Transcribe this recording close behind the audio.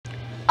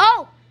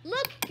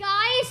Look,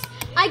 guys,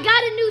 I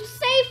got a new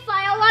save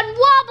file on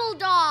Wobble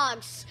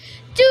Dogs.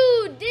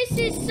 Dude, this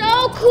is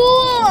so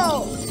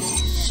cool.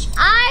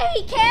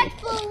 I can't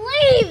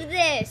believe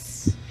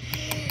this.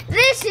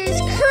 This is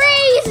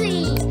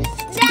crazy.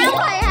 Now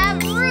I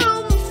have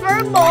room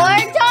for more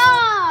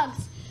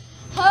dogs.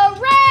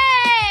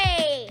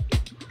 Hooray!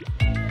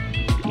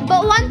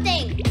 But one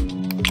thing,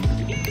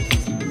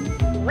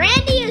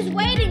 Randy is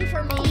waiting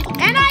for me,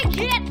 and I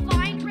can't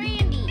find Randy.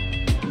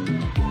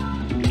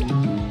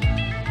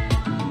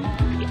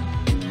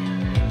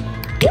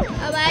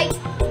 Alright.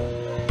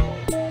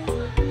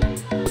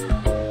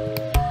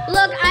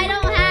 Look, I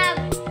don't have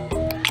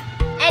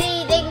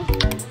anything.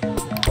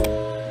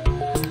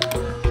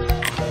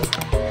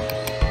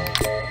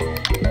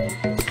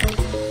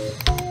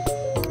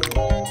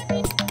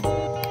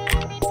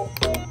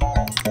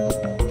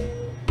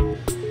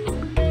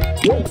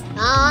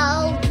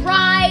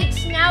 Alright,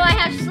 now I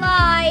have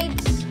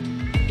slides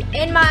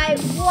in my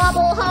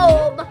wobble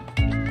home.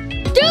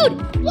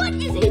 Dude, what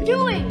is he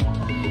doing?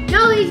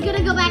 No, he's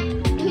gonna go back.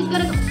 He's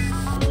gonna go.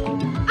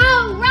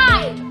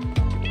 Alright!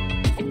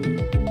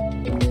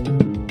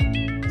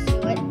 Let's do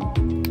it.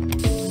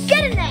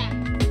 Get in there!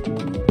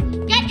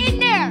 Get in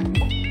there!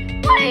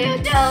 What are you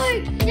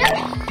doing?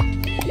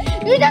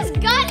 You just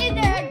got in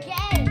there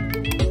again!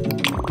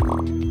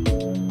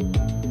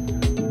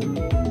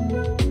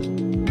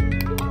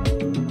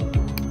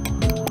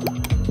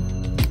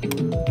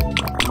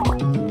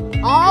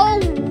 All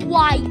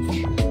right.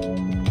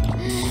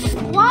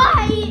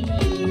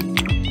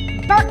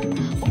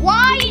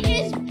 Why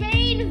is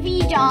Bane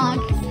V-Dog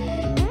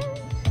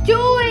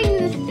doing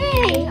the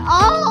thing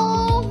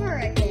all over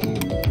again?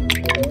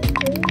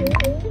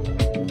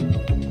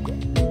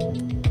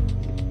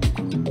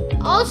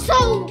 Also,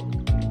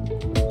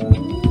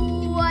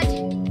 what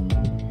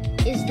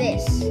is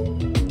this?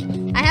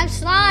 I have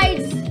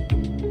slides.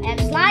 I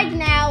have slides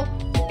now.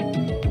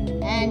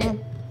 And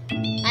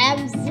I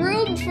have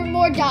room for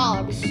more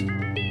dogs.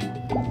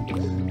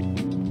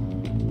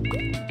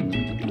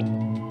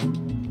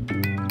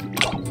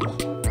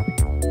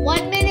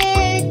 1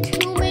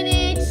 minute, 2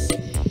 minutes,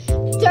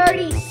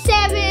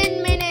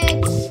 37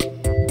 minutes.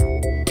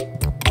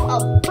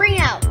 Oh, bring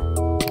out.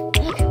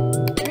 Look,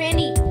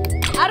 Randy,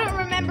 I don't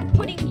remember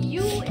putting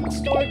you in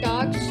store,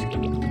 dogs.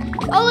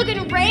 Oh, look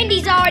at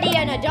Randy's already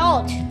an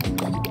adult.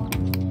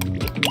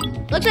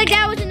 Looks like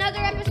that was another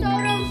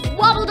episode of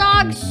Wobble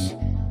Dogs.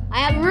 I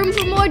have room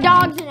for more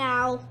dogs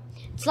now.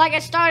 It's like I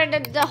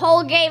started the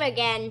whole game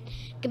again.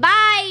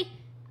 Goodbye.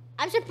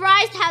 I'm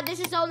surprised how this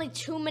is only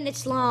 2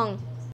 minutes long.